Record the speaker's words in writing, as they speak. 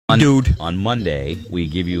Dude. On Monday, we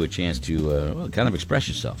give you a chance to kind of express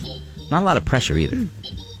yourself. Not a lot of pressure either.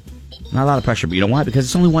 Not a lot of pressure, but you know why? Because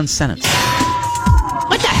it's only one sentence.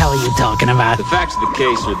 What the hell are you talking about? The facts of the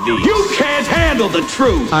case are these. You can't handle the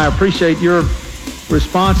truth. I appreciate your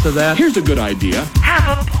response to that. Here's a good idea.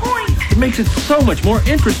 Have a point. It makes it so much more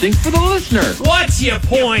interesting for the listener. What's your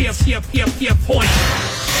point? Your point.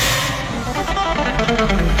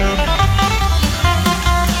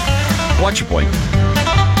 What's your point?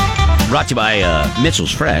 Brought to you by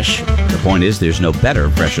Mitchell's Fresh. The point is there's no better,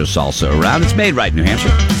 fresher salsa around. It's made right in New Hampshire.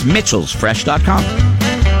 It's mitchellsfresh.com.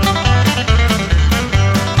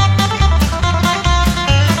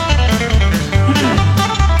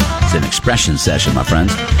 It's an expression session, my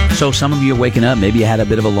friends. So some of you are waking up. Maybe you had a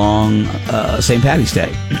bit of a long St. Patty's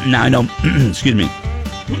Day. Now, I know, excuse me,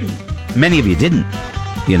 many of you didn't,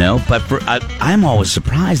 you know, but I'm always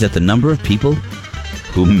surprised at the number of people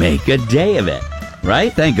who make a day of it,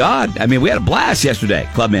 right? Thank God. I mean, we had a blast yesterday,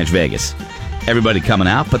 Club Manch Vegas. Everybody coming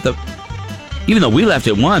out, but even though we left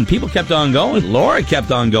at 1, people kept on going. Laura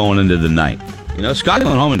kept on going into the night. You know, Scotty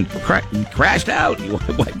went home and crashed out. He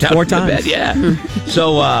wiped out 4 into times. bed. Yeah.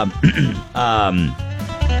 So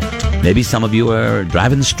maybe some of you are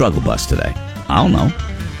driving the struggle bus today. I don't know.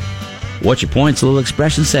 What's your point? It's a little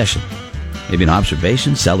expression session. Maybe an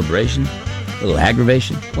observation, celebration, a little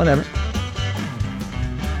aggravation, whatever.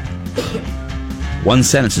 One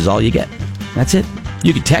sentence is all you get. That's it.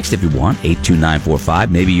 You can text if you want,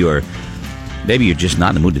 82945. Maybe you're just not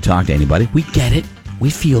in the mood to talk to anybody. We get it. We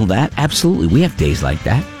feel that. Absolutely. We have days like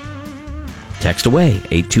that. Text away,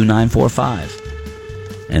 82945.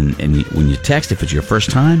 And when you text, if it's your first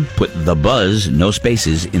time, put the buzz, no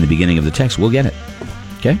spaces, in the beginning of the text. We'll get it.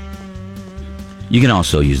 Okay? You can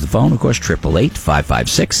also use the phone, of course,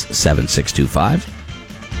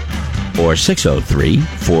 888-556-7625 or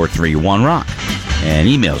 603-431-ROCK. And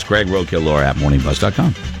emails, Greg Roadkill, Laura at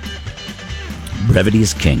morningbuzz.com. Brevity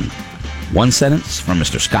is king. One sentence from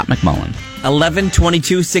Mr. Scott McMullen.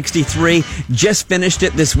 11/22/63. Just finished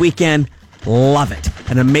it this weekend. Love it.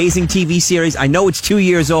 An amazing TV series. I know it's 2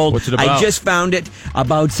 years old. What's it about? I just found it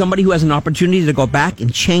about somebody who has an opportunity to go back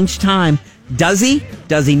and change time. Does he?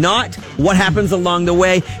 Does he not? What happens along the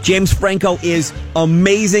way? James Franco is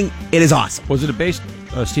amazing. It is awesome. Was it based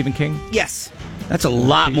Stephen King? Yes. That's a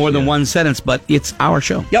lot more than one sentence, but it's our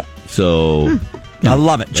show. Yep. So, I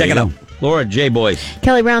love it. there Check you it go. out. Laura, J. Boyce.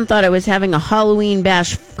 Kelly Brown thought I was having a Halloween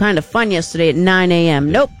bash kind of fun yesterday at 9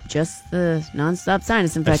 a.m. Nope, just the nonstop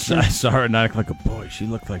sinus infection. I saw her at 9 o'clock. Boy, she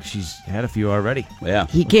looked like she's had a few already. Yeah.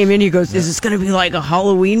 He came in, he goes, is this going to be like a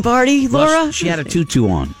Halloween party, Laura? Well, she had a tutu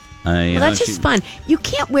on. Well, that's just fun. You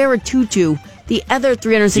can't wear a tutu the other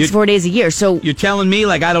 364 days a year. So You're telling me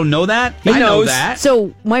like I don't know that? I know knows. that.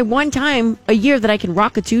 So my one time a year that I can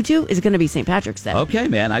rock a tutu is going to be St. Patrick's Day. Okay,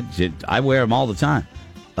 man. I wear them all the time.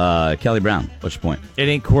 Kelly Brown, what's your point? It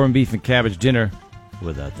ain't corned beef and cabbage dinner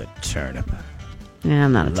without the turnip. Yeah,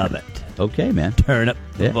 I'm not a Love turnip. it. Okay, man. Turnip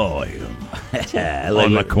Yeah. volume. I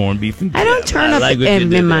On my corned beef and I don't turn I up like what you in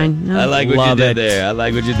did mine. there. No. I like what Love you did it. there. I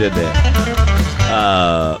like what you did there.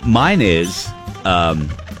 Mine is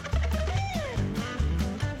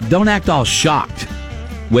don't act all shocked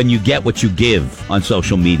when you get what you give on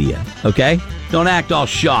social media. Okay? Don't act all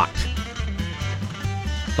shocked.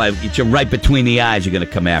 If I get you right between the eyes, you're going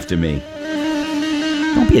to come after me.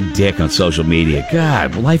 Don't be a dick on social media.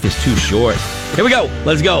 God, life is too short. Here we go.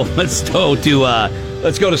 Let's go. Let's go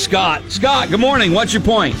to Scott. Scott, good morning. What's your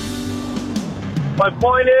point? My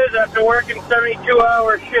point is, after working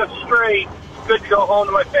 72-hour shifts straight, it's good to go home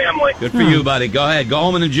to my family. Good for you, buddy. Go ahead. Go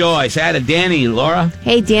home and enjoy. Say hi to Danny, Laura.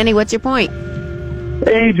 Hey, Danny, what's your point?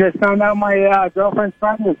 Hey, just found out my girlfriend's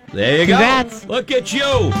pregnant. There you go. Congrats. Look at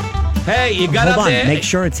you. Hey, you got Hold up on. there. Make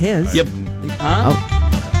sure it's his. Yep. Huh?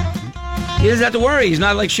 He doesn't have to worry. He's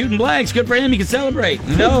not like shooting blanks. Good for him. He can celebrate.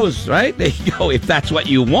 Who knows, right? There you go. If that's what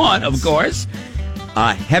you want, of course.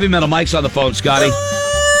 Heavy Metal Mike's on the phone, Scotty.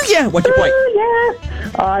 Yeah. What's your point?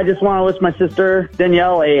 I just want to wish my sister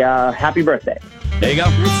Danielle a happy birthday. There you go.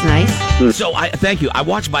 That's nice. So, thank you. I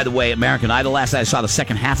watched, by the way, American Idol last night. I saw the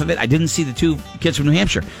second half of it. I didn't see the two kids from New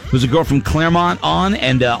Hampshire. There was a girl from Claremont on,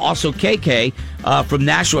 and also KK from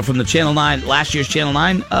Nashua, from the Channel 9, last year's Channel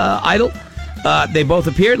 9 Idol. They both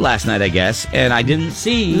appeared last night, I guess, and I didn't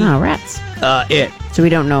see Oh, rats. it. So we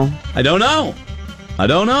don't know. I don't know.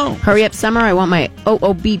 Hurry up, Summer. I want my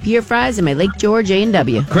OOB pier fries and my Lake George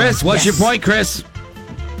A&W. Chris, what's your point, Chris?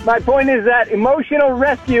 My point is that Emotional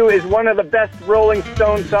Rescue is one of the best Rolling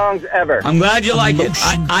Stone songs ever. I'm glad you like it.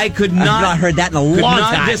 I could not. I've not heard that in a could long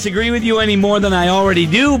not time. disagree with you any more than I already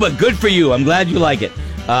do, but good for you. I'm glad you like it.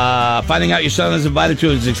 Finding out your son is invited to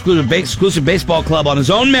his exclusive baseball club on his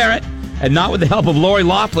own merit and not with the help of Lori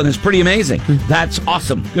Loughlin is pretty amazing. That's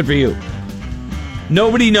awesome. Good for you.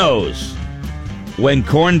 Nobody knows when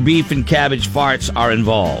corned beef and cabbage farts are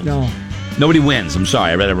involved. No. Nobody wins. I'm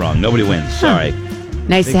sorry. I read it wrong. Nobody wins. Sorry.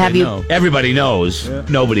 Nice to have you. know. Everybody knows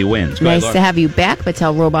nobody wins. Go ahead, Nice to have you back, but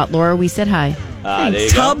tell Robot Laura we said hi. Laura. There you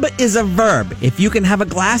Tub go. is a verb. If you can have a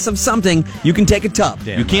glass of something, you can take a tub.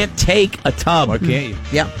 You can't take a tub. Why can't you?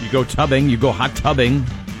 Yeah. You go tubbing. You go hot tubbing.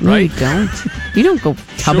 No, Right? you don't. You don't go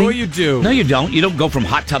tubbing. Sure you do. No, you don't. You don't go from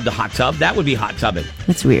hot tub to hot tub. That would be hot tubbing.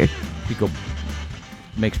 That's weird. You go.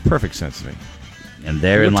 Makes perfect sense to me. And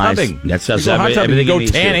therein You go lies. tubbing. That's You go hot tubbing. everything You it go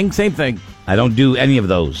means to. tanning. Same thing. I don't do any of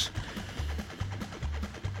those.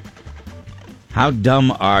 How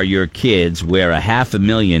dumb are your kids where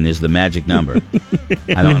 $500,000 is the magic number?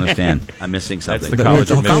 I don't understand. I'm missing something. That's the college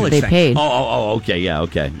whole admission. college They thing. paid. Oh, okay, yeah.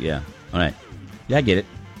 All right. Yeah, I get it.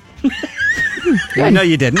 No,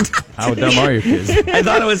 you didn't. How dumb are your kids? I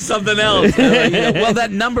thought it was something else. Well,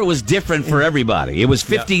 that number was different for everybody. It was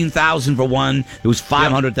 15,000 for one. It was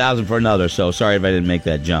 500,000 for another. So sorry if I didn't make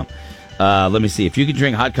that jump. Let me see. If you can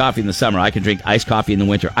drink hot coffee in the summer, I can drink iced coffee in the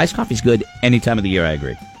winter. Iced coffee's good any time of the year. I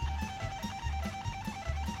agree.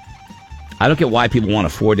 I don't get why people want a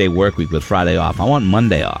 4-day work week with Friday off. I want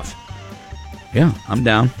Monday off. Yeah, I'm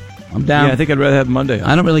down. Yeah, I think I'd rather have Monday.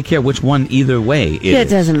 I don't really care which one either way it It is.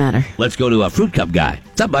 doesn't matter. Let's go to a Fruit Cup guy.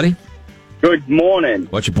 What's up, buddy? Good morning.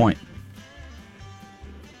 What's your point?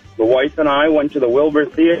 The wife and I went to the Wilbur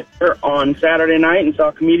Theater on Saturday night and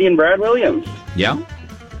saw comedian Brad Williams. Yeah?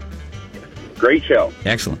 Great show.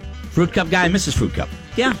 Excellent. Fruit Cup guy, Mrs. Fruit Cup.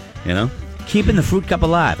 Yeah. You know? Keeping the Fruit Cup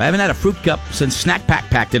alive. I haven't had a Fruit Cup since Snack Pack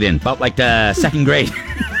packed it in, about like the second grade.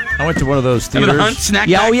 I went to one of those Remember the Hunt theaters. Snack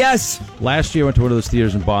Yeah, Pack? oh, yes. Last year, I went to one of those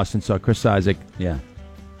theaters in Boston, saw Chris Isaac, Yeah.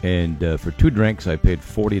 and for 2 drinks, I paid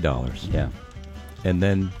 $40. Yeah. And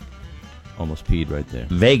then almost peed right there.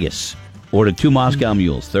 Vegas. Ordered 2 Moscow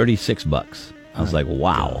Mules, $36. I was like,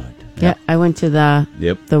 wow. Yeah, I went to the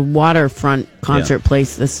Yep. waterfront concert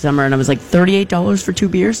place this summer, and I was like $38 for 2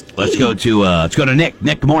 beers. Let's go to Nick.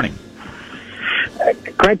 Nick, good morning.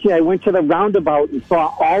 Crunchy, I went to the roundabout and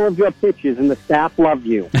saw all of your pictures, and the staff loved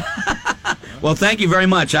you. Well, thank you very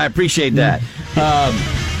much. I appreciate that.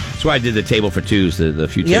 That's why I did the table for twos, the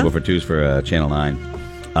few Yeah. table for twos for Channel 9.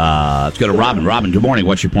 Let's go to Robin. Robin, good morning.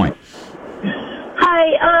 What's your point?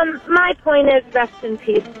 Hi, my point is rest in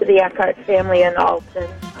peace to the Eckhart family in Alton.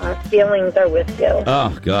 Our feelings are with you.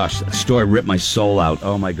 Oh, gosh. That story ripped my soul out.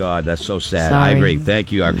 Oh, my God. That's so sad. I Sorry. agree.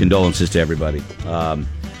 Thank you. Our condolences to everybody.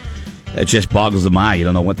 It just boggles the mind. You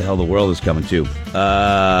don't know what the hell the world is coming to.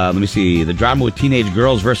 Let me see. The drama with teenage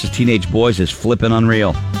girls versus teenage boys is flipping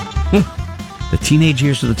unreal. The teenage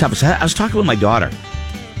years are the toughest. I was talking with my daughter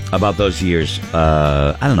about those years,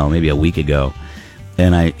 I don't know, maybe a week ago.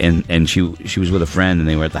 And she was with a friend, and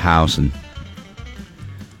they were at the house, and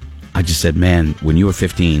I just said, man, when you were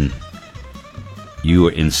 15, you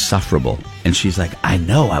were insufferable. And she's like, I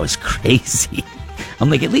know, I was crazy. I'm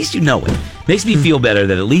like, at least you know it. Makes me feel better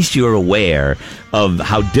that at least you're aware of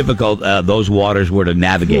how difficult those waters were to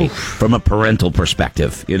navigate from a parental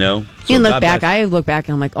perspective, you know? So You look God back. bless- I look back,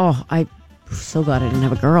 and I'm like, oh, I'm so glad I didn't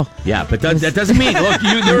have a girl. Yeah, but that doesn't mean, look,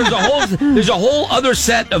 there's a whole other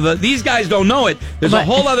set of, these guys don't know it, there's a But-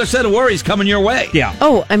 whole other set of worries coming your way. Yeah.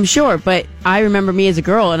 Oh, I'm sure, but I remember me as a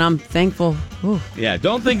girl, and I'm thankful. Ooh. Yeah,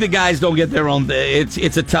 don't think the guys don't get their own, it's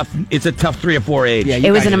a tough 3 or 4 age. Yeah,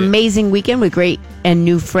 It was guys an did it. amazing weekend with great and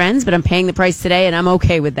new friends, but I'm paying the price today, and I'm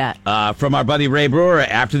okay with that. From our buddy Ray Brewer,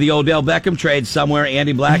 after the Odell Beckham trade somewhere,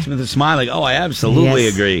 Andy Blacksmith is smiling. Oh, I absolutely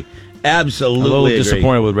Yes. agree. I'm a Absolutely little agree.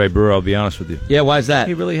 disappointed with Ray Brewer, I'll be honest with you. Yeah, why is that?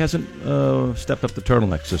 He really hasn't stepped up the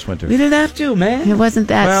turtlenecks this winter. We didn't have to, man. It wasn't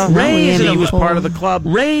that Well, snowy Ray is and he was cold. part of the club.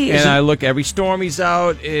 Ray is and a- I look every storm he's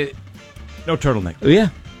out. No turtleneck. Yeah.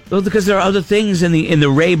 Well, because there are other things in the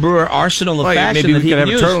Ray Brewer arsenal of Well, fashion maybe that we he could can have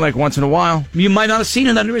use. a turtleneck once in a while. You might not have seen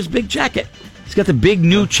it under his big jacket. He's got the big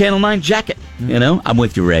new Channel 9 jacket. You know, I'm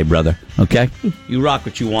with you, Ray, brother. Okay? You rock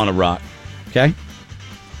what you want to rock. Okay?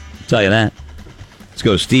 I'll tell you that. Let's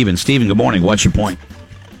go to Steven. Steven, good morning. What's your point?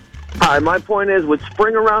 Hi, my point is, with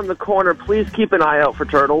spring around the corner, please keep an eye out for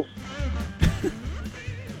turtles.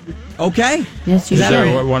 Okay. Yes, you Is that should.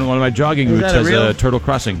 a- One of my jogging Is routes that a has real- a turtle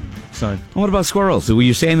crossing sign. What about squirrels? Were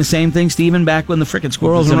you saying the same thing, Steven, back when the frickin'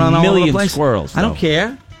 squirrels There's were a around all over the million place? squirrels, I don't though.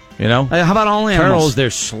 care. You know? How about all animals? Turtles, they're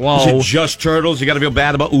slow. Is it just turtles? You got to feel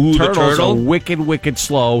bad about, the Turtles turtle? are wicked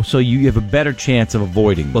slow, so you have a better chance of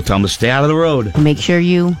avoiding. Well, tell them to stay out of the road. Make sure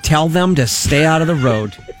you Tell them to stay out of the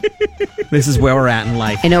road. This is where we're at in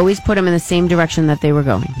life. and always put them in the same direction that they were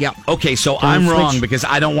going. Yep. Okay, so Don't I'm switch. wrong because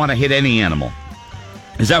I don't want to hit any animal.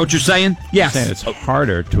 Is that what you're saying? Yes. Saying it's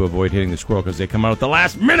harder to avoid hitting the squirrel because they come out at the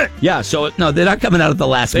last minute. Yeah, so, no, they're not coming out at the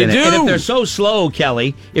last They minute. do. And if they're so slow,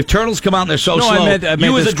 Kelly, if turtles come out and they're so No, I slow, meant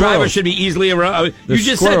you as the a driver squirrels. should be easily around. The You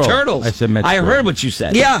just squirrel. said turtles. I said meant I squirrel. heard what you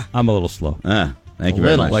said. Yeah. I'm a little slow. Thank you A very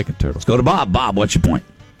little much. like a turtle. Let's go to Bob. Bob, what's your point?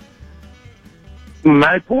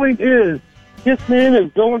 My point is, Kiss Man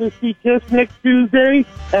is going to see Kiss next Tuesday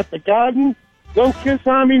at the Garden. Go Kiss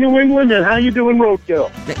Army New England, and how you doing,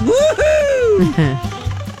 Roadkill? Woohoo!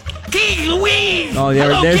 Keith Louise! Oh,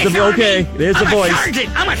 there's the okay. There's the voice.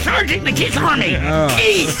 I'm a sergeant in the Kiss Army.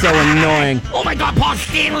 Keith! So annoying. Oh my God, Paul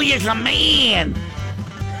Stanley is a man.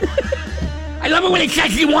 I love it when he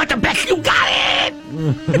says you want the best. You got it.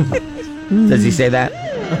 Does he say that?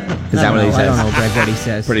 Is that what he says? I don't know, Greg, what he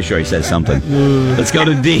says. Pretty sure he says something. Let's go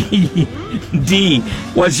to D. D,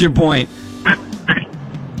 what's your point?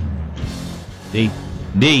 D.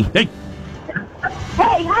 Hey,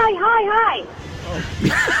 hi.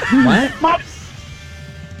 What?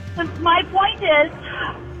 My point is,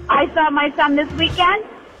 I saw my son this weekend.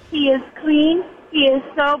 He is clean. He is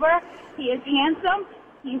sober. He is handsome.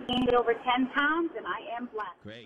 He's gained over 10 pounds, and I am blessed.